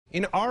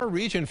In our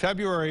region,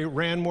 February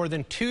ran more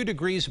than 2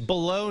 degrees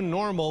below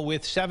normal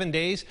with 7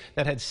 days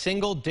that had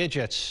single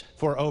digits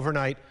for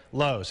overnight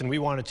lows. And we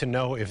wanted to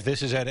know if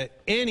this has had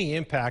any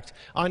impact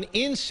on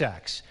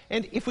insects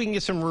and if we can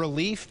get some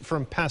relief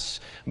from pests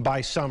by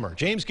summer.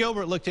 James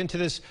Gilbert looked into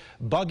this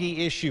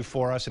buggy issue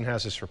for us and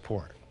has this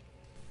report.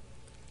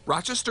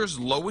 Rochester's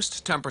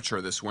lowest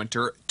temperature this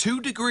winter, 2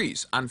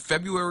 degrees on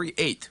February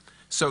 8th.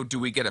 So do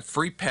we get a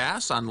free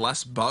pass on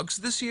less bugs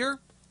this year?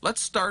 Let's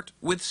start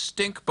with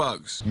stink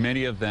bugs.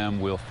 Many of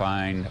them will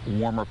find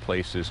warmer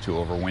places to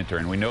overwinter,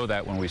 and we know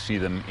that when we see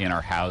them in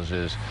our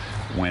houses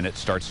when it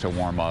starts to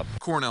warm up.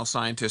 Cornell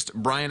scientist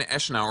Brian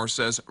Eschenauer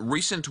says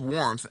recent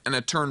warmth and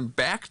a turn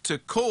back to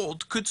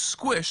cold could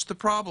squish the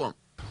problem.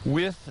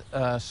 With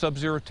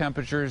sub-zero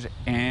temperatures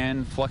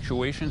and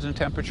fluctuations in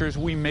temperatures,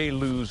 we may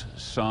lose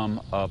some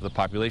of the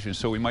population,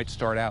 so we might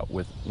start out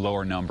with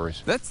lower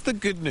numbers. That's the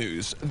good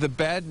news. The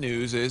bad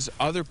news is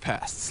other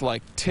pests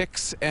like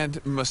ticks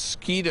and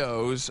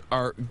mosquitoes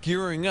are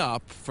gearing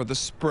up for the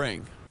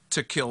spring.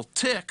 To kill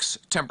ticks,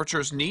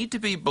 temperatures need to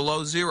be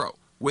below zero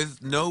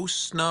with no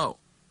snow.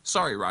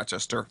 Sorry,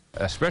 Rochester.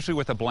 Especially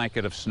with a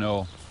blanket of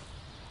snow,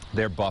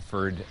 they're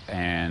buffered,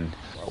 and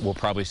we'll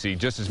probably see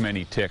just as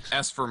many ticks.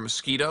 As for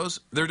mosquitoes,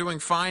 they're doing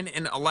fine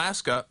in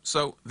Alaska,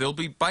 so they'll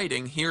be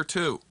biting here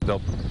too.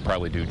 They'll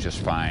probably do just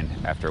fine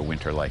after a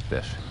winter like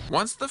this.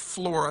 Once the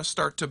flora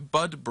start to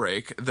bud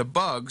break, the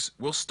bugs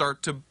will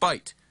start to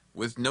bite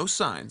with no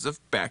signs of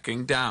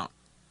backing down.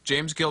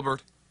 James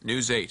Gilbert,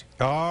 News 8.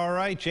 All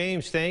right,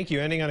 James, thank you.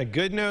 Ending on a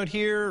good note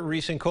here,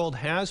 recent cold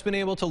has been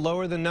able to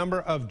lower the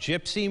number of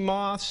gypsy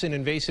moths, an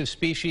invasive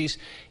species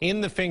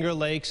in the Finger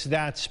Lakes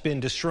that's been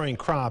destroying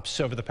crops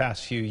over the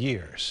past few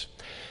years.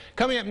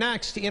 Coming up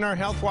next in our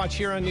Health Watch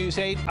here on News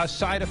 8, a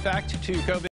side effect to COVID.